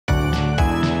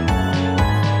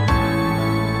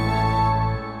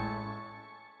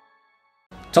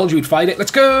Told you we'd fight it.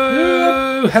 Let's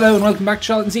go! Hello and welcome back to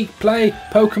Charlotte and Zeke Play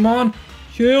Pokémon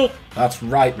Shield. That's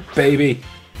right, baby.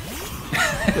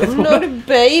 I'm not a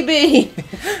baby.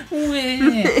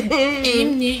 Baby.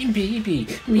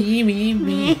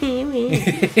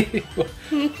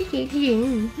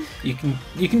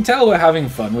 You can tell we're having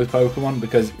fun with Pokemon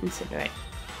because. Right.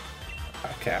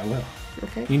 Okay, I will.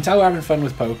 Okay. You can tell we're having fun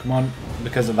with Pokemon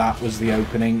because of that was the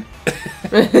opening.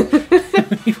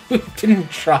 We didn't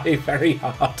try very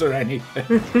hard or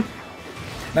anything.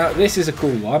 Now, this is a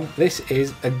cool one. This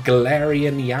is a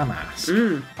Galarian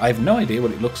Yamask. I have no idea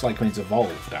what it looks like when it's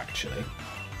evolved, actually.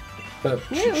 But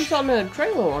Yeah, it was on a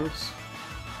trailer once.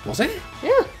 Was it?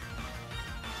 Yeah.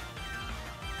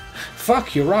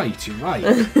 Fuck, you're right, you're right.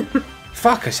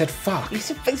 Fuck, I said fuck.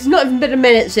 It's not even been a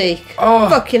minute, Zeke. Oh,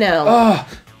 fucking hell.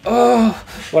 Oh,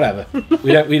 whatever.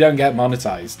 We don't get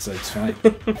monetized, so it's fine.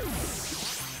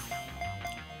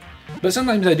 But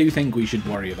sometimes I do think we should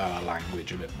worry about our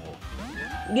language a bit more.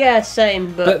 Yeah,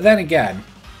 same, But then again,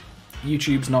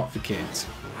 YouTube's not for kids.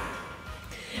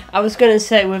 I was going to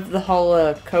say with the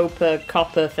whole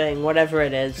copper thing, whatever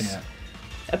it is, Yeah.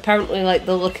 apparently, like,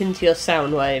 they'll look into your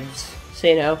sound waves. So,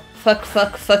 you know,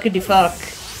 fuckity fuck.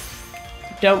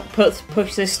 Don't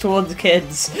push this towards the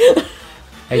kids.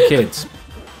 Hey kids,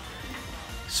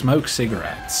 smoke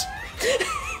cigarettes,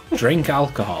 drink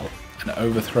alcohol, and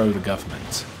overthrow the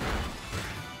government.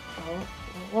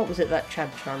 What was it that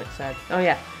Chadtronic said? Oh,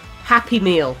 yeah. Happy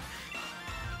Meal.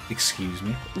 Excuse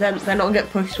me? Then not get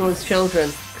pushed towards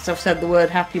children, because I've said the word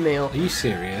Happy Meal. Are you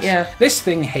serious? Yeah. This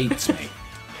thing hates me.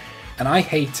 And I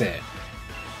hate it.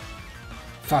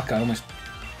 Fuck, I almost...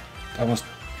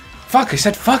 Fuck, I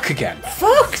said fuck again!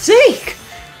 Fuck, Zeke!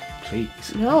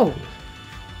 Please. No.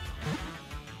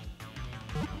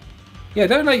 Yeah,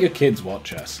 don't let your kids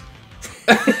watch us.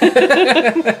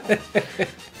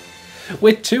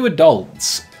 We're two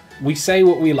adults. We say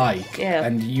what we like, Yeah.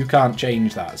 and you can't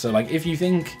change that. So, like, if you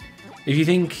think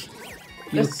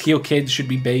your kids should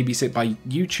be babysit by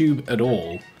YouTube at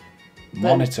all,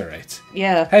 monitor it.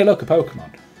 Yeah. Hey, look, a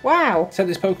Pokemon. Wow. It said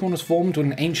this Pokemon was formed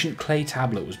when an ancient clay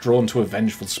tablet was drawn to a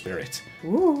vengeful spirit.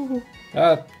 Ooh.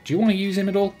 Do you want to use him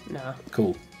at all? No.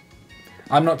 Cool.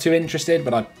 I'm not too interested,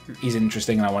 but he's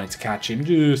interesting, and I wanted to catch him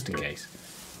just in case.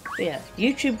 Yeah.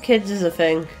 YouTube Kids is a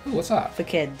thing Ooh, what's that? for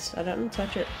kids. I don't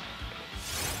touch it.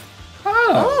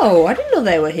 Oh. Oh, I didn't know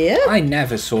they were here. I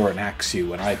never saw an Axew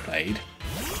when I played.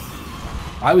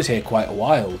 I was here quite a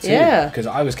while too. Yeah. Because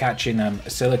I was catching a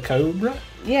Silicobra.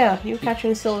 Yeah, you were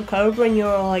catching a Silicobra and you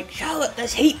were all like, Charlotte,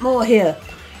 there's Heatmore here.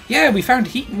 Yeah, we found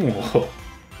Heatmore.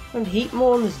 And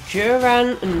Heatmore and there's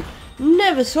Durant and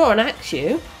never saw an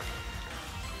Axew.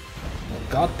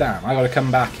 God damn, I gotta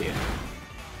come back here.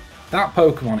 That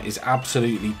Pokemon is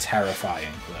absolutely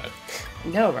terrifying though.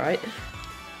 No, right?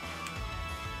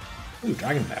 Ooh,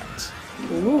 Dragon Dance.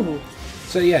 Ooh.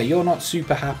 So yeah, you're not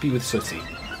super happy with Sooty.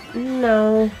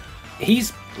 No.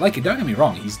 He's, like, don't get me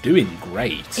wrong, he's doing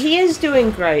great. He is doing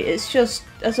great. It's just,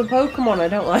 as a Pokemon, I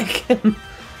don't like him.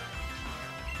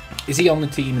 Is he on the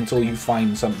team until you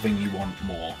find something you want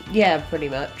more? Yeah, pretty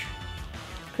much.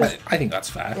 I think that's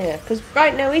fair. Yeah, because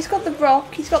right now he's got the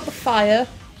rock, he's got the fire,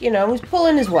 you know, he's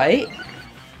pulling his weight.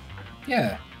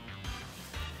 Yeah.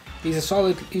 He's a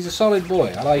solid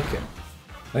boy, I like him.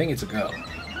 I think it's a girl.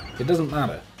 It doesn't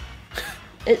matter.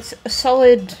 It's a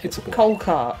solid It's a boy. coal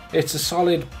cart. It's a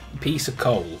solid piece of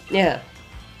coal. Yeah.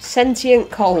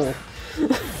 Sentient coal.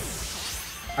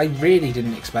 I really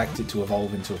didn't expect it to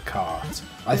evolve into a cart.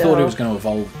 I thought it No. was going to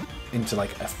evolve into,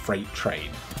 like, a freight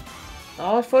train.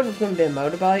 Oh, I thought it was going to be a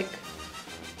motorbike.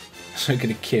 So it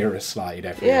could Akira slide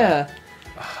everywhere.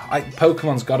 Yeah.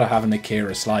 Pokemon's got to have an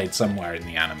Akira slide somewhere in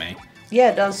the anime.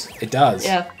 Yeah, it does. It does?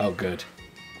 Yeah. Oh, good.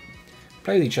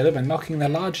 Play with each other by knocking their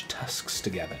large tusks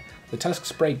together. The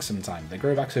tusks break sometime. They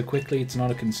grow back so quickly it's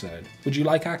not a concern. Would you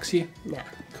like Axew? Nah.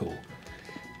 Cool.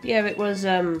 Yeah, it was,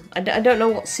 I don't know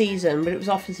what season, but it was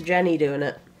Officer Jenny doing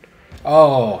it.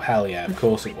 Oh, hell yeah, of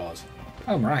course it was.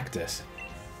 Oh, Maractus.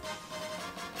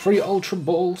 3 Ultra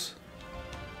Balls.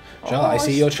 Charlotte, I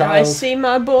see your child. I see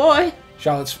my boy.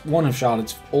 One of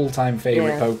Charlotte's all-time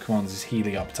favourite Yeah. Pokemons is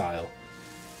Helioptile.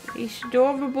 He's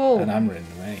adorable. And I'm running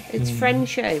away. It's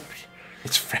friend-shaped.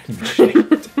 It's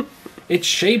friend-shaped. It's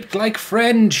shaped like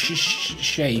friend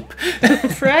shape.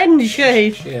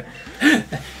 Friend-shaped. Yeah.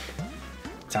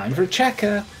 Time for a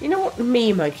checker. You know what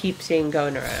meme I keep seeing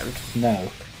going around? No.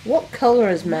 What colour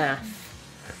is math?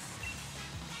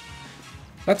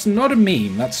 That's not a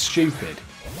meme, that's stupid.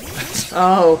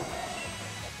 Oh.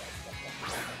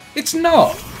 It's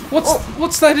not.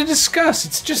 What's there to discuss?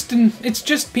 It's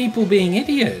just people being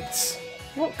idiots.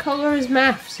 What colour is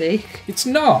math, Zeke? It's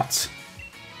not.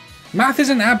 Math is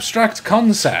an abstract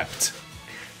concept.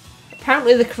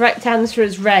 Apparently the correct answer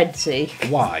is red, Zeke.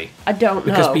 Why? I don't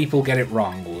know. Because people get it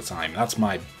wrong all the time. That's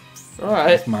my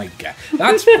guess.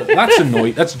 That's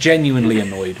annoyed. That's genuinely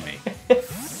annoyed me.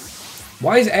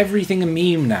 Why is everything a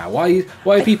meme now? Why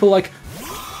are people like,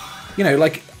 you know,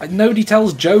 like nobody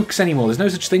tells jokes anymore. There's no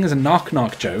such thing as a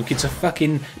knock-knock joke. It's a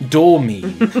fucking door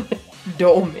meme.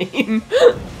 Door meme.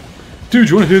 Dude,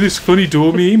 you want to hear this funny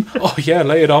door meme? Oh yeah,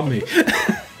 lay it on me.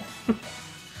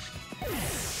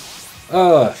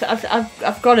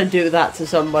 I've got to do that to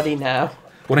somebody now.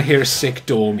 Want to hear a sick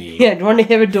door meme? Yeah, do you want to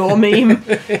hear a door meme?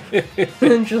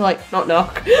 And she's like, knock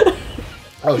knock.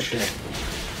 Oh shit.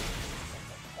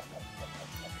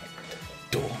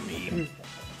 Door meme.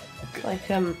 Like,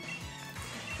 do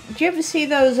you ever see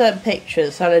those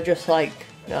pictures that are just like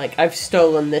I've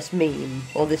stolen this meme,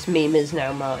 or this meme is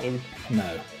now mine?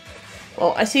 No.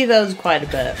 Well, I see those quite a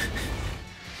bit.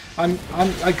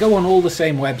 I go on all the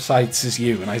same websites as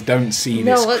you, and I don't see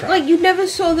this crap. Like you never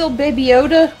saw little Baby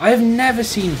Yoda? I have never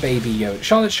seen Baby Yoda.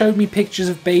 Charlotte showed me pictures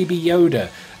of Baby Yoda,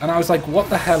 and I was like, what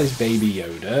the hell is Baby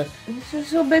Yoda? I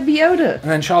saw Baby Yoda.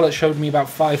 And then Charlotte showed me about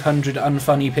 500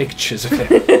 unfunny pictures of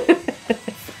him.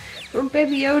 Well,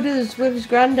 Baby Yoda's with his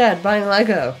granddad buying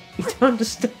Lego. You don't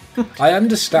understand. I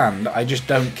understand, I just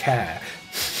don't care.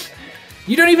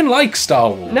 You don't even like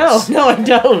Star Wars. No, I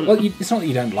don't. Well, it's not that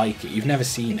you don't like it. You've never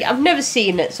seen it. I've never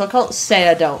seen it, so I can't say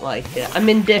I don't like it. I'm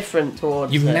indifferent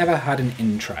towards You've it. never had an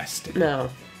interest in it. No.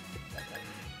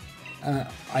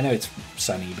 I know it's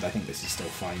sunny, but I think this is still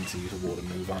fine to use a water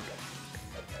move on.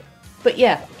 But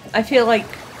yeah, I feel like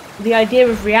the idea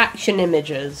of reaction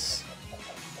images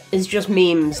is just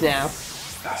memes now.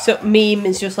 So meme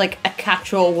is just like a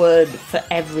catch-all word for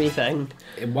everything.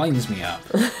 It winds me up.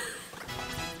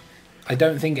 I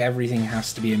don't think everything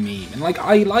has to be a meme. And like,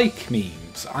 I like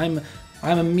memes. I'm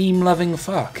a meme-loving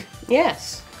fuck.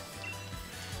 Yes.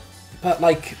 But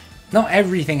like, not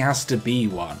everything has to be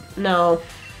one. No.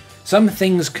 Some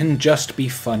things can just be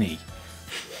funny.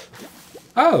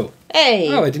 Oh. Hey.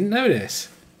 Oh, I didn't notice.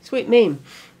 Sweet meme.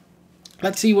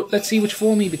 Let's see which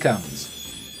form he becomes.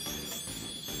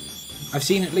 I've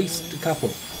seen at least a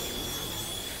couple.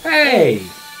 Hey!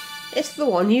 It's the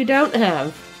one you don't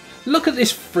have. Look at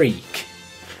this freak.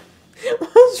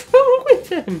 What's wrong with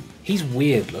him? He's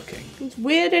weird looking. He's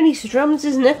weird and he strums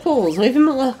his nipples. Leave him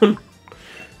alone.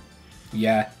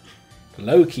 Yeah.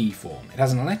 Low-key form. It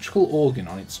has an electrical organ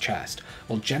on its chest.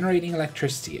 While generating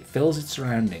electricity, it fills its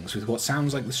surroundings with what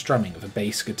sounds like the strumming of a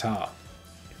bass guitar.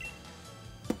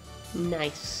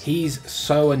 Nice. He's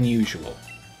so unusual.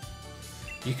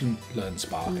 You can learn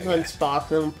Spark, I Learn guess.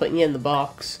 Spark and I'm putting you in the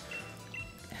box.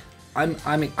 I'm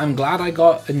glad I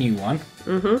got a new one.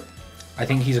 Mm-hmm. I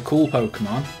think he's a cool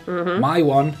Pokemon. Mm-hmm. My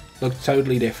one looked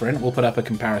totally different. We'll put up a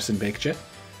comparison picture.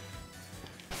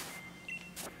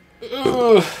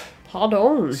 Ugh.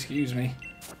 Pardon. Excuse me.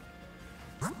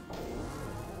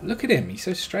 Look at him. He's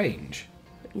so strange.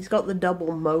 He's got the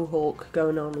double mohawk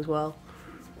going on as well.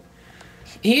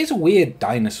 He is a weird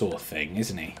dinosaur thing,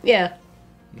 isn't he? Yeah.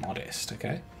 Modest,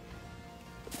 okay.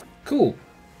 Cool.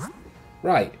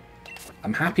 Right.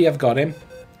 I'm happy I've got him.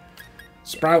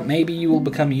 Sprout, maybe you will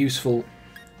become useful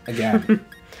again.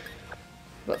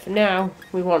 But for now,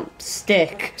 we want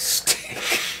Stick. Stick.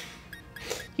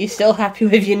 You still happy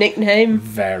with your nickname?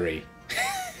 Very.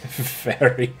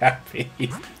 Very happy.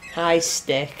 Hi,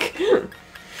 Stick.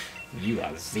 You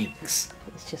are Zeke's.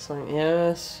 It's just like,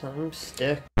 yes, I'm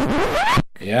Stick.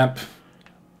 Yep.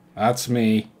 That's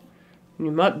me.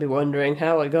 You might be wondering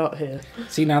how I got here.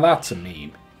 See, now that's a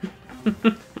meme.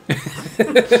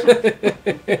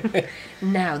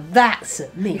 Now that's a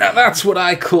meme. Now that's what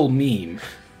I call meme.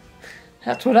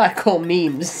 That's what I call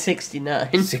memes,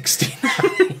 69.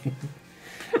 69.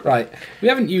 Right, we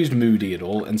haven't used Moody at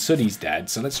all, and Sooty's dead,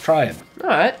 so let's try him.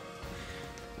 Alright.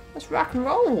 Let's rock and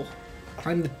roll.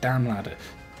 Climb the damn ladder.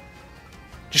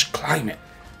 Just climb it.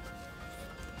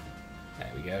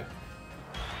 There we go.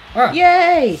 Ah,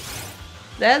 Yay!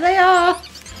 There they are!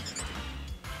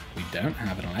 we don't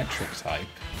have an electric type.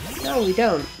 No, we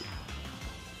don't.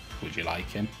 Would you like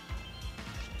him?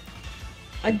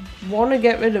 I want to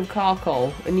get rid of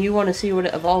Carkol, and you want to see what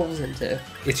it evolves into.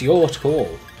 It's your call.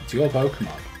 It's your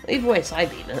Pokemon. Either way, it's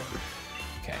Psybeam it.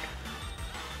 Okay.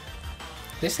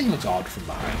 This thing looks odd from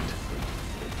behind.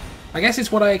 I guess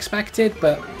it's what I expected,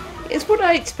 but It's what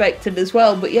I expected as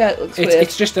well, but yeah, it looks weird.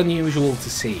 it's just unusual to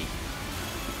see.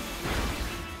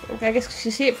 Okay, I guess 'cause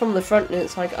you see it from the front and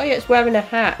it's like, oh yeah, it's wearing a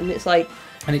hat, and it's like...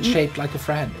 And it's shaped like a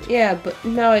friend. Yeah, but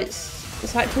no,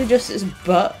 it's actually just its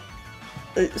butt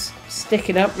that's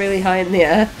sticking up really high in the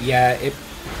air. Yeah,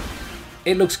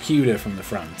 it looks cuter from the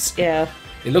front. Yeah.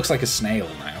 It looks like a snail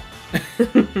now.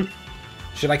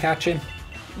 Should I catch him?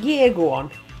 Yeah, go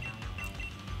on.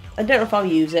 I don't know if I'll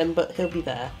use him, but he'll be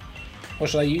there. What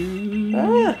should I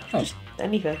use? Just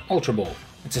anything. Ultra Ball.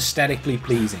 It's aesthetically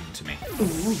pleasing to me.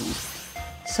 Ooh,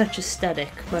 such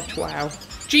aesthetic. Much wow.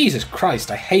 Jesus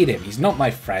Christ, I hate him. He's not my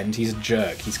friend. He's a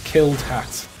jerk. He's killed Hat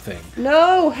Thing.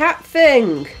 No, Hat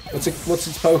Thing! What's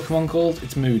its Pokemon called?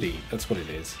 It's Moody. That's what it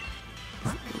is.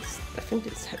 I think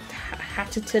it's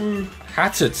Hatterton.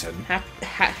 Hatterton?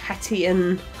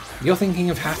 Hattian. You're thinking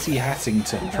of Hattie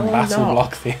Hattington from No, I'm Battle not.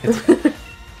 Block Theatre.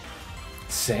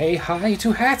 Say hi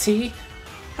to Hattie.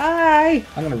 Hi!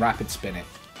 I'm going to rapid spin it.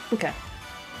 Okay.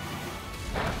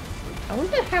 I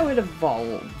wonder how it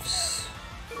evolves.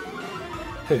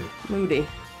 Who? Moody.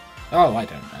 Oh, I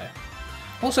don't know.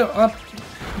 Also, our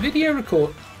video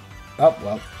recordings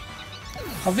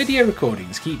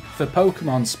for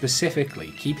Pokemon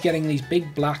specifically, keep getting these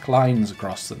big black lines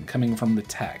across them coming from the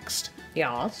text.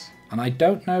 Yes. And I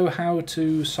don't know how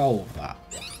to solve that.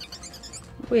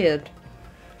 Weird.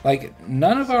 Like,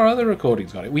 none of our other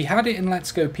recordings got it. We had it in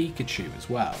Let's Go Pikachu as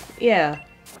well. Yeah.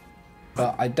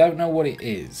 But I don't know what it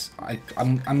is.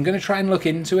 I'm going to try and look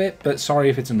into it, but sorry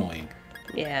if it's annoying.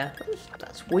 Yeah.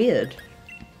 That's weird.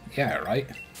 Yeah, right?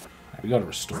 We got to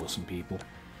restore some people.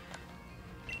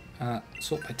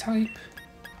 Sort by type.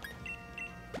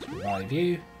 Let's revive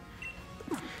you.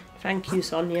 Thank you,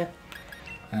 Sonia.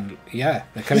 And yeah,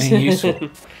 they're coming in useful.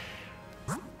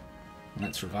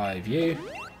 Let's revive you.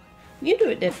 You do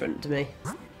it different to me.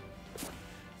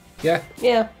 Yeah.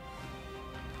 Yeah.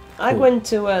 I Cool. go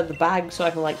into the bag so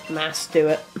I can, like, mass do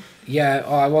it. Yeah,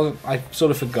 I sort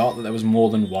of forgot that there was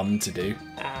more than one to do.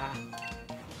 Ah.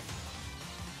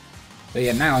 But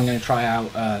yeah, now I'm going to try out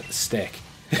Stick.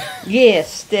 Yeah,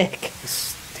 Stick.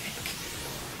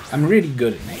 Stick. I'm really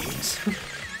good at names.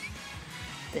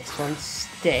 This one's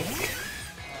Stick.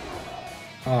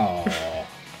 Oh.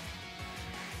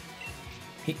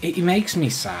 He makes me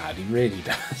sad, he really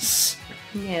does.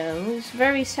 Yeah, it's a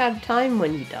very sad time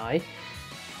when you die.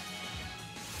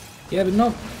 Yeah, but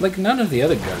not, like, none of the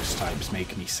other ghost types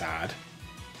make me sad.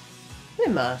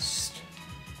 They must.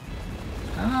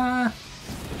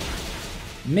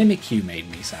 Mimikyu made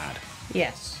me sad.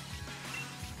 Yes.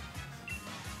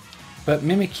 But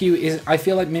Mimikyu is... I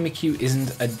feel like Mimikyu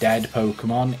isn't a dead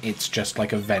Pokemon, it's just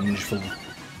like a vengeful...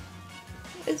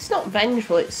 It's not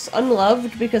vengeful, it's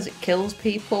unloved because it kills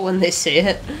people when they see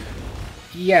it.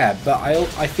 Yeah, but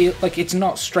I feel like it's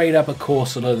not straight up a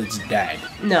Corsola that's dead.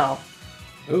 No.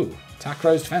 Ooh, attack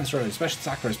rose, defense rose, special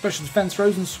attack rose, special defense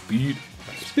rose, and speed.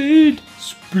 Speed!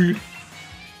 Speed.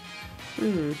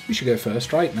 We should go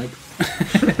first, right? Nope.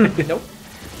 Nope.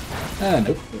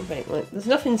 Nope. Wait, look, there's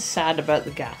nothing sad about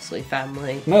the Ghastly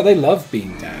family. No, they love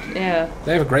being dead. Yeah.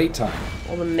 They have a great time.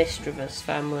 Or the Mischievous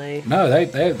family. No,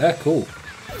 they're cool.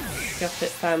 Scuffit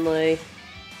family.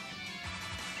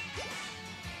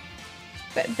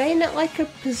 But Bayonet like a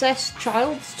possessed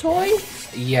child's toy?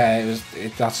 Yeah,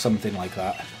 that's something like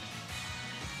that.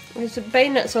 So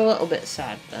Bayonet's a little bit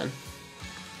sad then.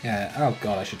 Yeah, oh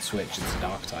god, I should switch, it's a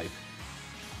dark type.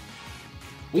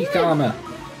 Weak armor.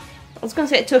 I was going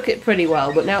to say it took it pretty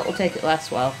well, but now it will take it less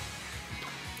well.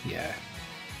 Yeah.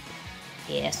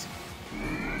 Yes.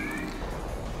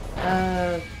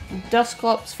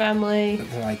 Dusclops family.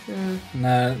 Like,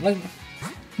 no, like,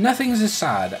 nothing's as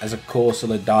sad as a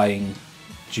Corsola dying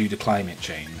due to climate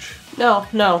change. No,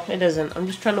 it isn't. I'm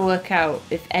just trying to work out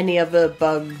if any other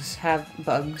bugs have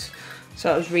bugs.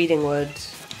 So I was reading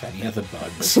words. Any other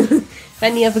bugs? If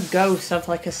any other ghosts have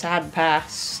like a sad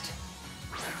past.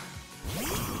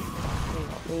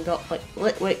 We got like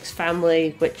Litwick's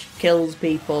family, which kills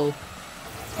people.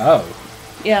 Oh.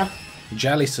 Yeah.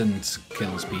 Jellicent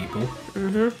kills people.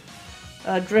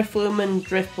 Drifloom and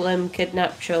Drifblim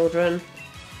kidnap children.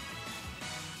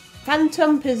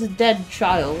 Phantump is a dead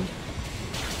child.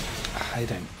 I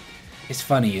don't... It's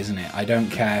funny, isn't it? I don't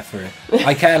care for it.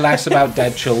 I care less about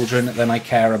dead children than I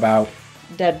care about...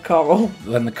 Dead coral.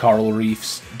 Than the coral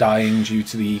reefs dying due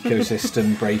to the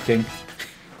ecosystem breaking.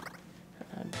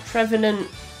 Trevenant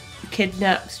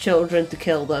kidnaps children to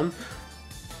kill them.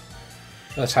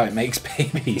 That's how it makes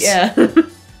babies. Yeah.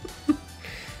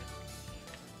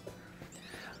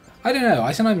 I don't know.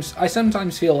 I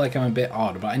sometimes feel like I'm a bit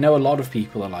odd, but I know a lot of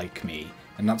people are like me,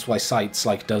 and that's why sites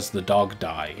like "Does the Dog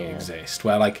Die" exist,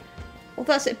 where like Well,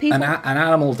 that's it. People. an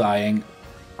animal dying,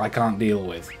 I can't deal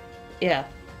with. Yeah.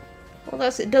 Well,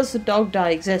 that's it. Does the dog die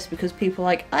exist because people are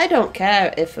like, I don't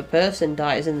care if a person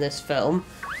dies in this film,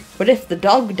 but if the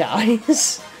dog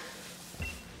dies.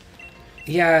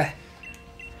 Yeah.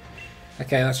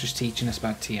 Okay, that's just teaching us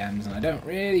about TMs, and I don't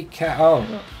really care.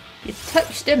 Oh, You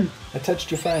touched him. I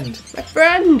touched your friend. My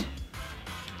friend.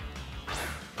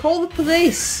 Call the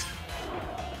police.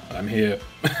 I'm here.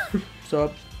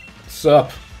 Sup?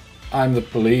 Sup? I'm the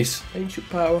police. Ancient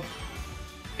power.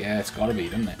 Yeah, it's gotta be,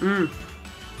 doesn't it?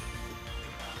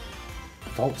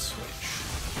 Vault switch.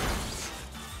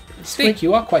 Zeke,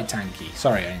 you are quite tanky.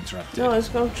 Sorry, I interrupted. No, it's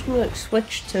going to like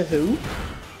switch to who?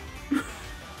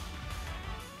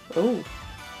 Oh.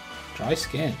 Dry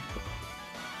skin.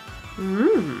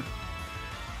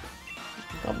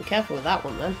 Gotta be careful with that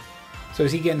one then. So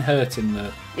is he getting hurt in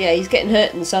the... Yeah, he's getting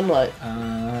hurt in the sunlight.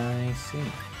 I see.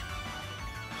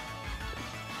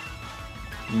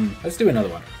 Let's do another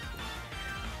one.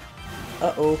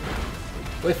 Uh-oh.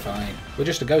 We're fine. We're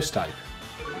just a ghost type.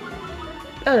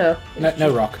 Oh no.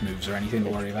 No rock moves or anything to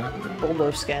worry about.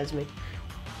 Almost scares me.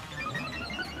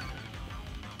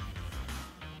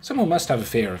 Someone must have a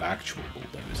fear of actual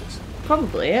bulldozers.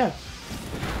 Probably, yeah.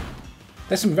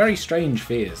 There's some very strange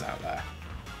fears out there.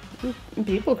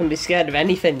 People can be scared of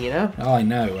anything, you know? Oh, I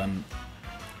know.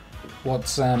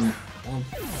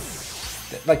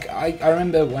 Like, I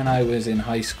remember when I was in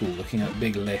high school looking at a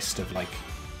big list of, like...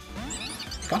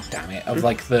 God damn it. Of,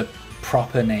 like, the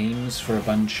proper names for a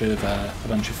bunch of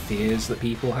fears that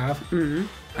people have. And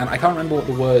I can't remember what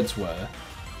the words were,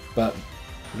 but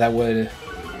there were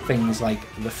things like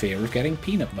the fear of getting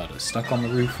peanut butter stuck on the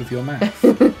roof of your mouth.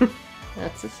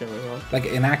 That's a silly one. Like,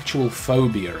 an actual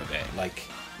phobia of it. Like,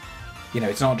 you know,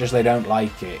 it's not just they don't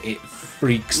like it, it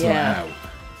freaks them out.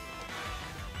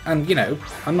 And, you know,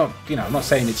 I'm not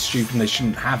saying it's stupid and they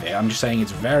shouldn't have it. I'm just saying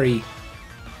it's very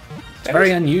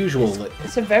unusual.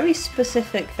 It's a very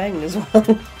specific thing as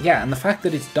well. Yeah, and the fact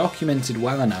that it's documented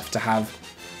well enough to have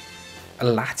a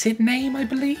Latin name, I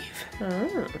believe.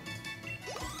 Oh.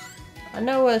 I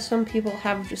know some people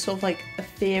have just sort of like a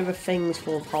fear of things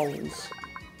full of holes.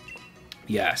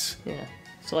 Yes. Yeah.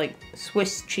 So like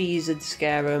Swiss cheese would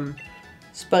scare them.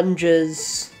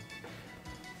 Sponges.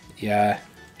 Yeah.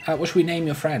 What should we name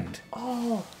your friend?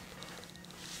 Oh.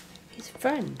 He's a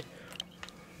friend.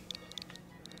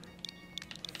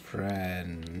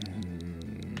 Friend.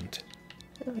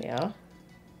 There we are.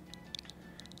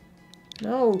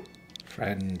 No.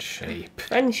 Friend shape.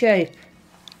 Friend shape.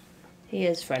 He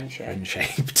is friend shaped. Friend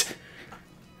shaped.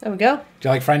 There we go. Do you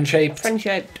like friend shaped? Friend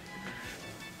shaped.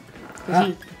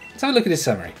 Let's have a look at his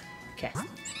summary. Okay.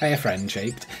 Hey, friend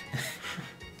shaped.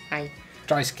 Hi.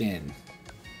 Dry skin.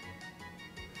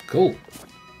 Cool.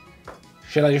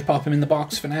 Should I just pop him in the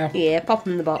box for now? Yeah, pop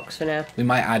him in the box for now. We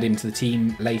might add him to the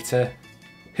team later.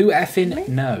 Who effing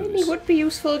knows? Maybe would be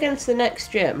useful against the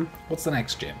next gym. What's the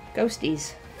next gym?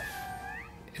 Ghosties.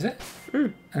 Is it?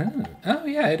 Oh,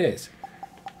 yeah, it is.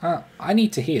 I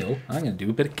need to heal. I'm going to do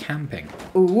a bit of camping.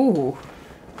 Ooh.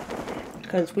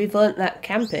 Because we've learnt that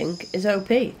camping is OP.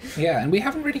 Yeah, and we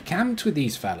haven't really camped with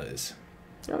these fellas.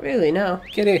 Not really, no.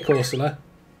 Get here, Corsola.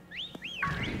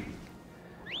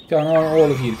 Go on,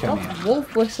 all of you come here.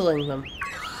 Wolf whistling them.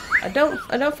 I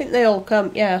don't think they all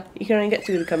come. Yeah, you can only get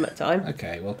 2 to come at a time.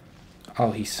 Okay, well...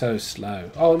 Oh, he's so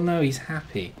slow. Oh, no, he's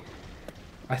happy.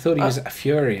 I thought he was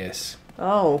furious.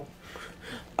 Oh.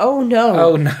 Oh,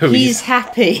 no. Oh, no. He's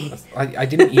happy. I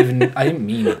didn't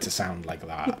mean it to sound like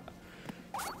that.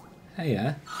 Hey,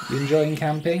 yeah. You enjoying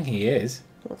camping? He is.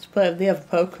 Let's play with the other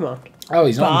Pokemon. Oh,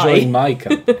 he's not enjoying my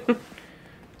company.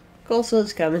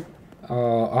 Corsola's coming.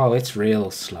 Oh, it's real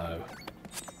slow.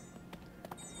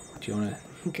 Do you want to...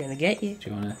 I'm gonna get you. Do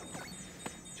you want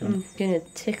to... I'm gonna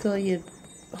tickle your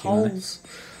holes.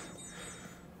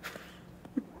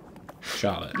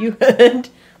 Charlotte. You heard?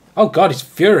 Oh, God, he's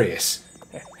furious.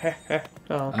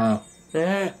 Oh.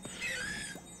 Oh.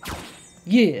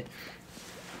 Yeah.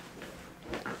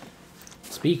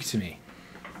 Speak to me.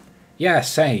 Yeah,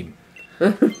 same.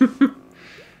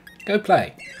 Go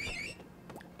play.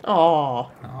 Aww.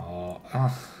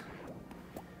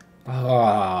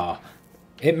 Oh.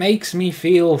 It makes me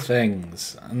feel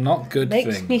things. Not good things.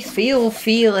 Makes me feel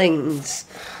feelings.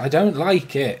 I don't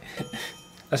like it.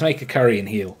 Let's make a curry and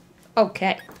heal.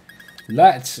 Okay.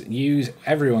 Let's use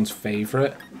everyone's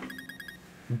favourite.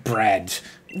 Bread.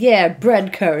 Yeah,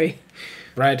 bread curry.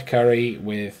 Bread curry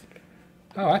with...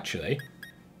 Oh, actually...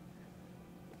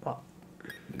 What?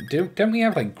 Don't we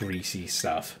have, like, greasy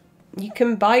stuff? You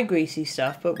can buy greasy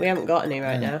stuff, but we haven't got any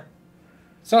right now.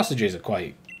 Sausages are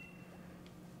quite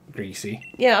greasy.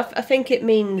 Yeah, I think it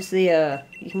means the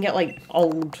you can get like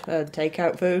old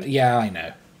takeout food. Yeah, I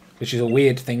know. Which is a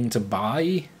weird thing to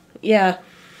buy. Yeah.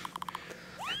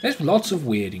 There's lots of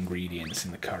weird ingredients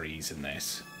in the curries in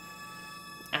this.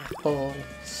 Apple,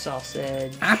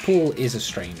 sausage. Apple is a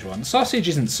strange one. Sausage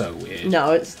isn't so weird.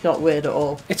 No, it's not weird at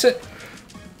all. It's a...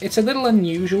 It's a little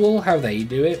unusual how they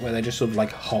do it, where they're just sort of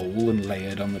like whole and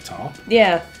layered on the top.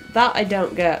 Yeah, that I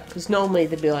don't get, because normally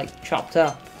they'd be like chopped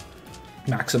up.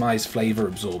 Maximise flavour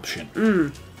absorption.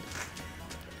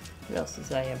 What else is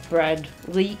there? Bread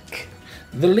leek.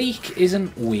 The leek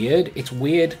isn't weird. It's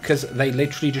weird because they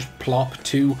literally just plop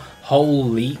 2 whole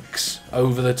leeks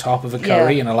over the top of a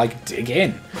curry and are like, dig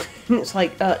in. It's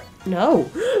like,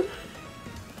 no.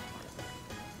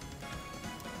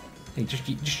 You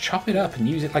just chop it up and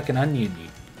use it like an onion, you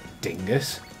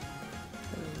dingus.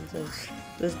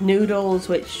 There's noodles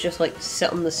which just like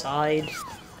sit on the side.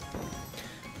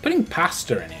 Putting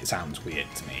pasta in it sounds weird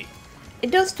to me.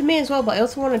 It does to me as well, but I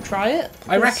also want to try it.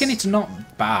 I reckon it's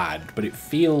not bad, but it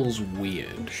feels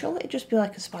weird. Surely it'd just be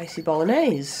like a spicy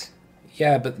bolognese.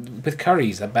 Yeah, but with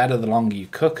curries, they're better the longer you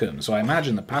cook them, so I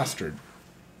imagine the pasta...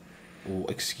 Oh,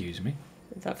 excuse me.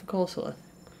 Is that for coleslaw?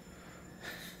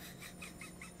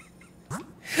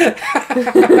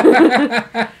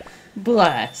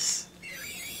 Bless.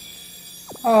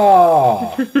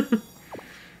 Oh.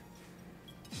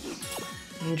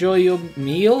 Enjoy your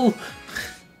meal.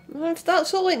 If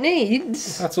that's all it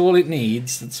needs. That's all it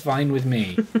needs. That's fine with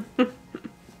me.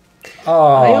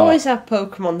 Oh. I always have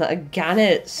Pokemon that are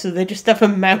gannets, so they just have a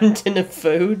mountain of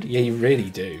food. Yeah, you really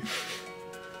do.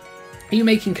 Are you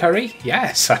making curry?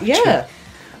 Yes, actually. Yeah.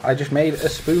 I just made a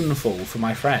spoonful for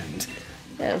my friend.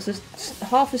 Yeah, it was just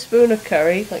half a spoon of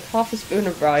curry, like half a spoon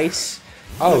of rice.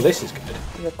 Oh, this is good.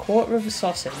 And a quarter of a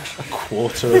sausage. A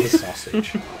quarter of a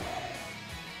sausage.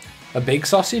 A big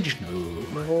sausage? No.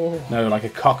 Oh. No, like a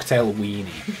cocktail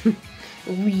weenie.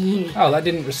 Wee. Oh, that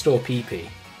didn't restore PP.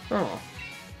 Oh.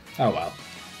 Oh well.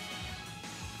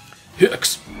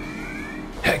 Hex!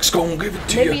 Hex gonna give it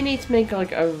to Maybe you. you need to make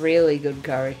like a really good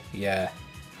curry. Yeah.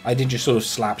 I did just sort of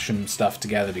slap some stuff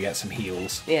together to get some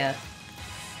heals. Yeah.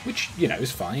 Which, you know,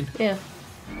 is fine. Yeah.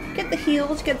 Get the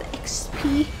heals, get the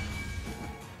XP.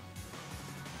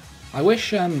 I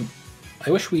wish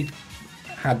we'd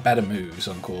had better moves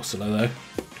on Corsola though.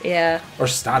 Yeah. Or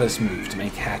status move to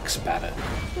make Hex better.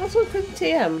 Let's look at the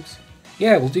TMs.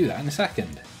 Yeah, we'll do that in a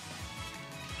second.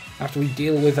 After we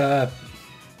deal with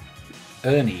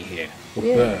Ernie here. Or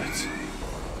Yeah. Bert.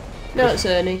 No, it's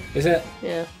Ernie. Is it?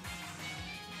 Yeah.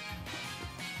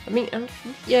 I mean,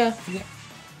 yeah.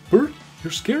 Bert?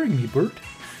 You're scaring me, Bert.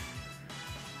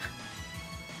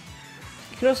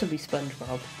 It could also be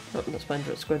SpongeBob. Not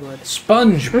SpongeBob, Squidward.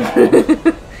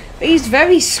 SpongeBob! He's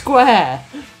very square.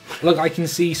 Look, I can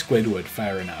see Squidward,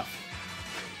 fair enough.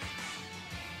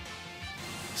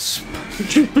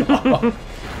 SpongeBob.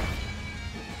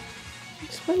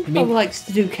 SpongeBob likes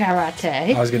to do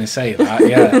karate. I was going to say that,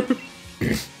 yeah.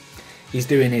 He's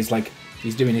doing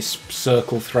his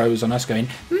circle throws on us going...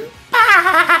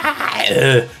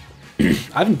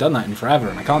 I haven't done that in forever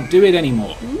and I can't do it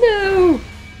anymore. No!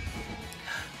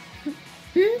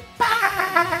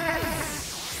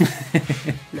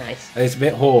 Nice. It's a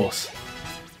bit hoarse.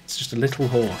 It's just a little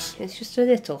horse. It's just a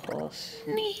little horse.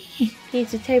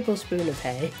 Needs a tablespoon of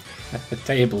hay. A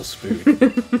tablespoon.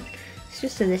 It's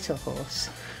just a little horse.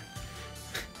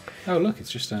 Oh look,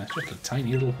 it's just a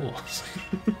tiny little horse.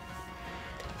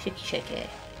 Shaky shaky.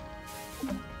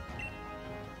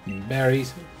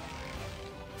 Berries.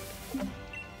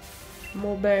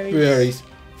 More berries. Berries.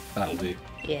 That'll do.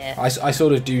 Yeah. I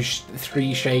sort of do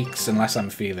 3 shakes unless I'm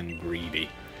feeling greedy.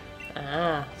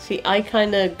 Ah. See, I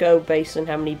kind of go based on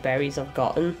how many berries I've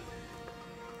gotten.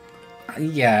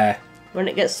 Yeah. When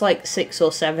it gets like 6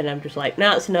 or 7, I'm just like,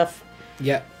 nah, it's enough.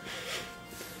 Yeah.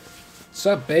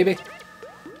 Sup, baby?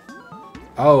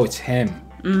 Oh, it's him.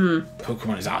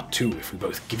 Pokemon is out too if we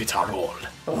both give it our all.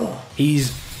 Oh.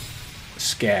 He's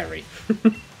scary.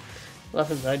 Love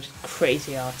him though, just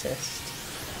crazy artist.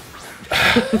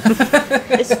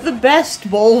 It's the best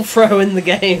ball throw in the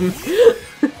game.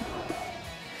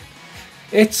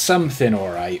 It's something,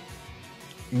 alright.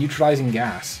 Neutralizing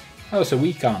gas. Oh, so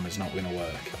weak armor's not going to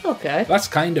work. Okay. That's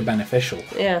kind of beneficial.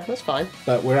 Yeah, that's fine.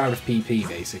 But we're out of PP,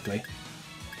 basically.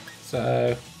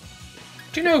 So...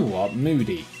 Do you know what,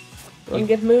 Moody? Want to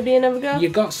give Moody another go? You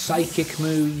got psychic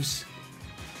moves.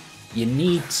 You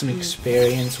need some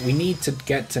experience. We need to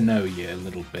get to know you a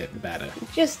little bit better.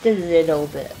 Just a little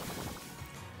bit.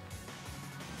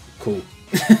 Cool.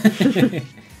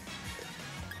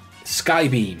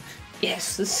 Skybeam.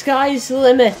 Yes, the sky's the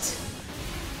limit.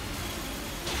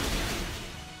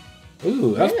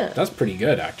 Ooh, Yeah. that's pretty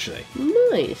good, actually.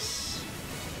 Nice.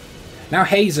 Now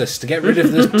haze us to get rid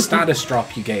of the status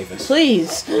drop you gave us.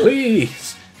 Please.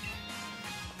 Please!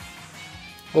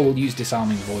 Or we'll use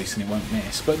disarming voice and it won't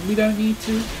miss, but we don't need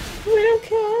to. We don't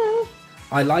care.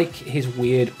 I like his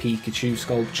weird Pikachu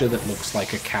sculpture that looks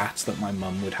like a cat that my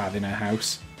mum would have in her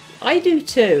house. I do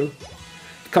too.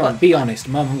 Come on, be honest.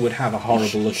 Mum would have a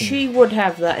horrible looking... She would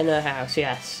have that in her house,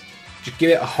 yes. Just give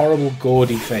it a horrible,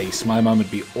 gaudy face. My mum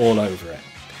would be all over it.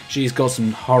 She's got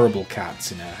some horrible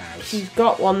cats in her house. She's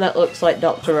got one that looks like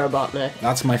Dr. Robotnik.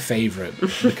 That's my favourite,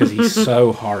 because he's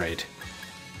so horrid.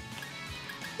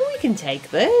 We can take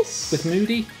this. With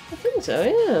Moody? I think so,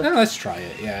 yeah. No, let's try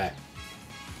it, yeah.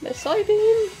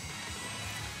 Messibean?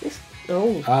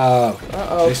 Oh. Oh,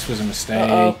 Uh-oh. This was a mistake.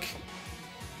 Uh-oh.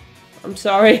 I'm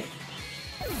sorry.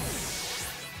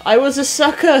 I was a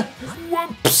sucker.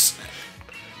 Whoops!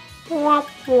 We got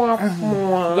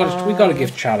We gotta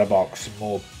give Chatterbox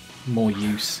more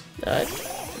use.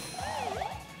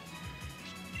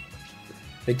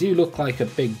 They do look like a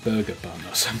big burger bun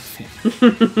or something.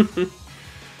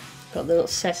 Got the little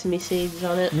sesame seeds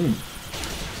on it. Do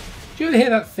you ever hear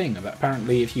that thing about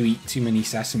apparently if you eat too many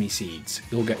sesame seeds,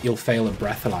 you'll fail a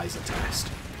breathalyzer test?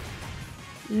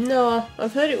 No,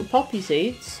 I've heard it with poppy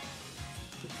seeds.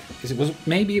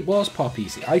 Maybe it was poppy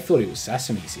seed. I thought it was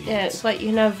sesame seeds. Yeah, it's like you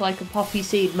can have like a poppy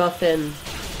seed muffin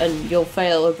and you'll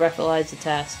fail a breathalyzer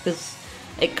test because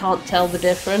it can't tell the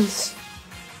difference.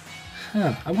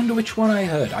 Huh. I wonder which one I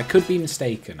heard. I could be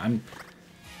mistaken. I'm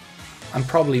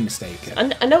probably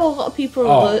mistaken. I know a lot of people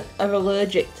are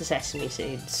allergic to sesame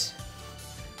seeds.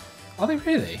 Are they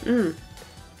really?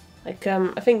 Like,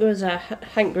 I think there was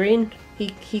Hank Green.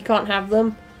 He can't have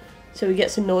them, so he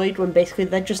gets annoyed when basically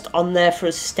they're just on there for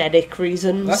aesthetic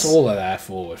reasons. That's all they're there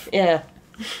for. Yeah.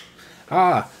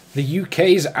 The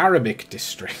UK's Arabic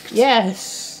district.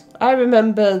 Yes, I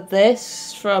remember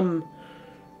this from...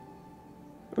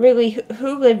 Really,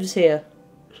 who lives here?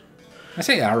 I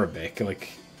say Arabic,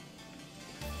 like...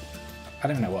 I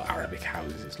don't know what Arabic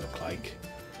houses look like.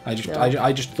 I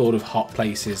just thought of hot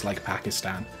places like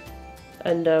Pakistan.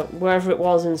 And wherever it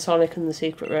was in Sonic and the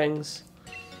Secret Rings.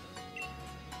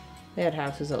 They had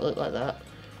houses that looked like that.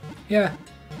 Yeah.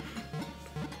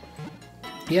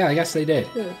 Yeah, I guess they did.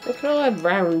 Yeah, they could all have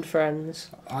round friends.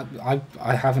 I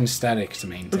have an aesthetic to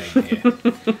maintain here.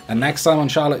 And next time on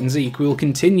Charlotte and Zeke, we will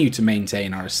continue to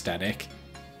maintain our aesthetic.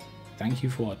 Thank you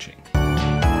for watching.